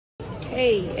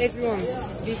Hey everyone,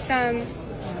 this is Lisan,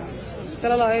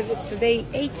 still alive. It's the day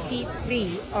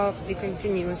 83 of the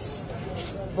continuous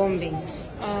bombings.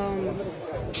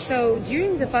 So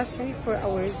during the past 24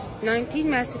 hours, 19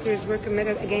 massacres were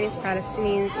committed against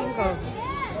Palestinians in Gaza.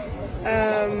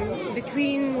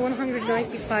 Between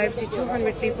 195 to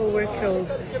 200 people were killed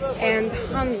and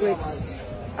hundreds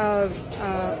of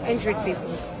injured people.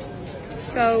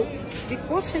 So the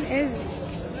question is,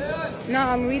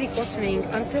 now I'm really questioning,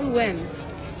 until when?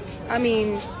 I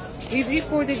mean, we've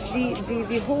recorded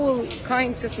the whole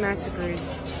kinds of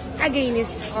massacres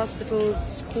against hospitals,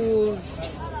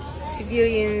 schools,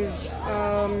 civilians,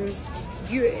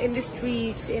 in the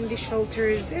streets, in the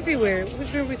shelters, everywhere.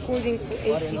 We've been recording for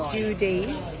 82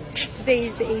 days. Today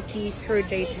is the 83rd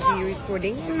day to be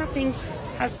recording, and nothing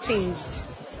has changed.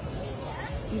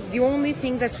 The only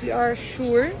thing that we are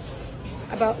sure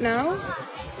about now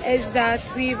is that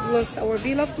we've lost our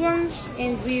beloved ones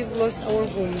and we've lost our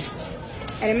homes.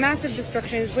 And a massive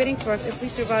destruction is waiting for us if we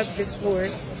survive this war.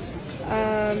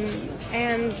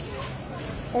 And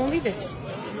only this.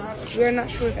 We're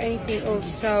not sure of anything else.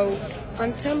 So,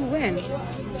 until when?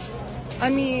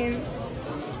 I mean,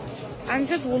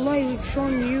 Amjad, wallahi, we've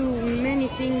shown you many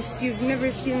things you've never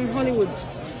seen in Hollywood.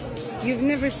 You've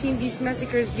never seen these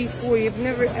massacres before. You've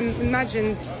never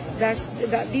imagined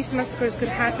that these massacres could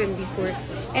happen before.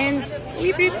 And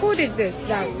we've recorded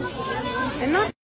that. And not